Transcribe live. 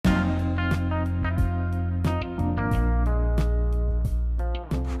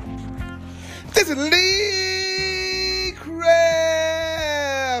This is Lee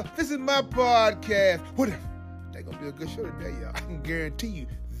Craft. This is my podcast. What if? They're going to be a good show today, y'all. I can guarantee you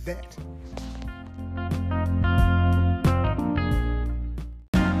that.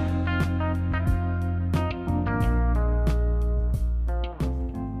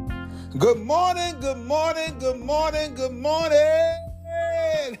 Good morning, good morning, good morning, good morning.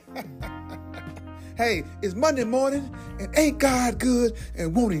 Hey, it's Monday morning, and ain't God good,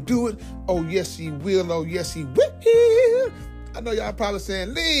 and won't he do it? Oh, yes, he will. Oh, yes, he will. I know y'all probably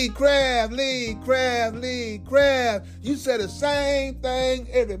saying, Lee Craft, Lee Craft, Lee Craft. You say the same thing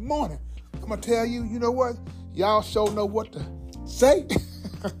every morning. I'm going to tell you, you know what? Y'all sure know what to say.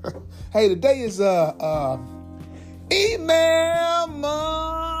 Hey, today is Email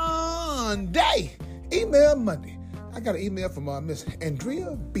Monday. Email Monday. I got an email from Miss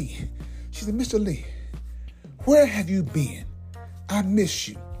Andrea B. She said, Mr. Lee, where have you been? I miss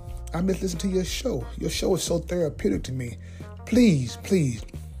you. I miss listening to your show. Your show is so therapeutic to me. Please, please,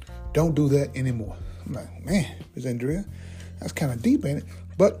 don't do that anymore. I'm like, man, Miss Andrea, that's kind of deep, ain't it?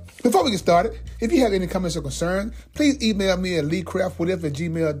 But before we get started, if you have any comments or concerns, please email me at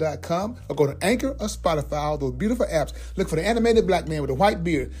leecraftwhatever@gmail.com or go to Anchor or Spotify, all those beautiful apps. Look for the animated black man with a white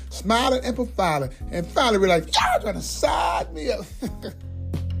beard, smiling and profiling, and finally realize, y'all trying to side me up.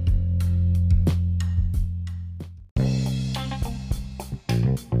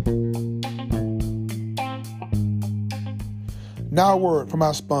 Now a word from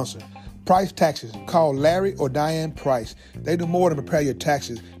our sponsor, Price Taxes. Call Larry or Diane Price. They do more than prepare your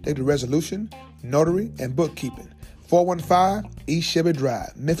taxes. They do resolution, notary, and bookkeeping. 415 East Chevy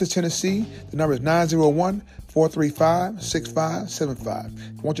Drive, Memphis, Tennessee. The number is 901-435-6575.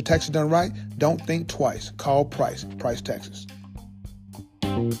 If you want your taxes done right, don't think twice. Call Price Taxes.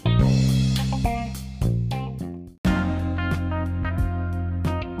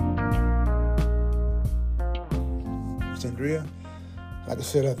 Miss Andrea, like I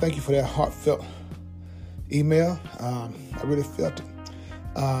said, thank you for that heartfelt email. I really felt it.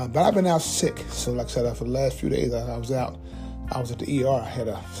 But I've been out sick. So like I said, for the last few days I was out. I was at the ER. I had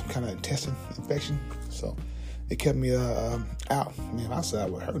some kind of intestine infection. So it kept me out. Man, I said I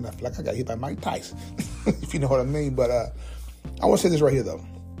was hurting. I feel like I got hit by Mike Tyson, if you know what I mean. But I want to say this right here, though.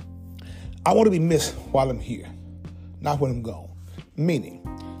 I want to be missed while I'm here, not when I'm gone. Meaning,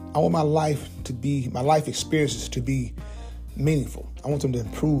 I want my life experiences to be meaningful. I want them to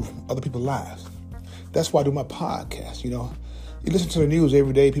improve other people's lives. That's why I do my podcast. You know, you listen to the news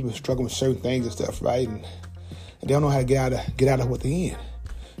every day. People struggle with certain things and stuff, right? And they don't know how to get out of what they're in.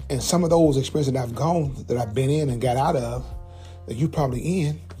 And some of those experiences that I've been in and got out of, that you probably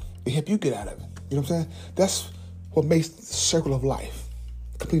in, they help you get out of it. You know what I'm saying? That's what makes the circle of life,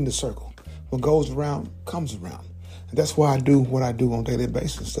 completing the circle. What goes around comes around. And that's why I do what I do on a daily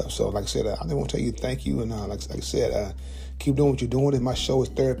basis and stuff. So, like I said, I just want to tell you thank you. And like I said, keep doing what you're doing. If my show is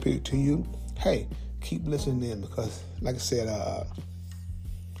therapeutic to you, hey, keep listening in because, like I said,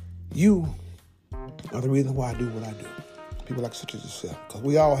 you are the reason why I do what I do. People like such as yourself. Because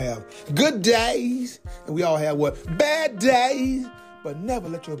we all have good days and we all have bad days. But never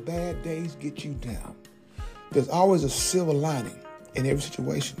let your bad days get you down. There's always a silver lining in every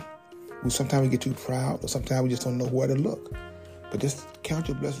situation. Sometimes we get too proud or sometimes we just don't know where to look. But just count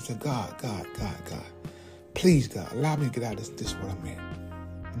your blessings and say, God. Please, God, allow me to get out of this what I'm in.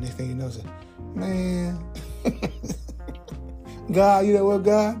 And next thing you know, say, man, God, you know what,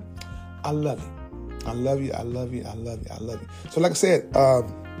 God? I love you. I love you. I love you. I love you. I love you. So like I said,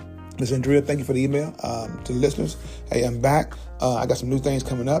 Ms. Andrea, thank you for the email. To the listeners, hey, I'm back. I got some new things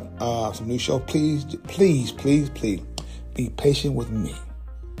coming up, some new show. Please, be patient with me.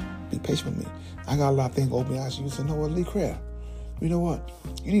 Be patient with me. I got a lot of things open eyes. You say, no, what, Lee Craft? You know what?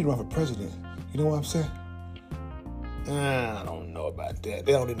 You need to run for president. You know what I'm saying? I don't know about that.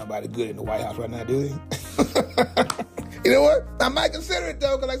 They don't need nobody good in the White House right now, do they? You know what? I might consider it,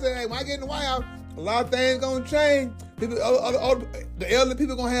 though, because like I said, hey, when I get in the White House, a lot of things going to change. People, the elderly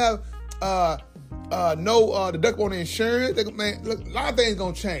people going to have no deductible on the insurance. Man, look, a lot of things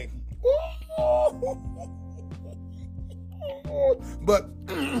going to change. But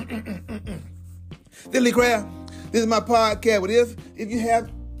this Lee Craft, this is my podcast. But if you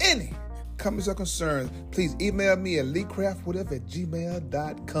have any comments or concerns, please email me at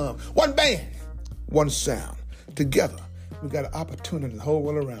leecraftwhatever@gmail.com. One band, one sound. Together, we got an opportunity the whole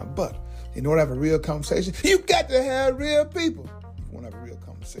world around. But in order to have a real conversation, you got to have real people. If you want to have a real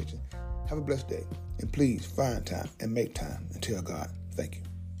conversation, have a blessed day. And please find time and make time and tell God, thank you.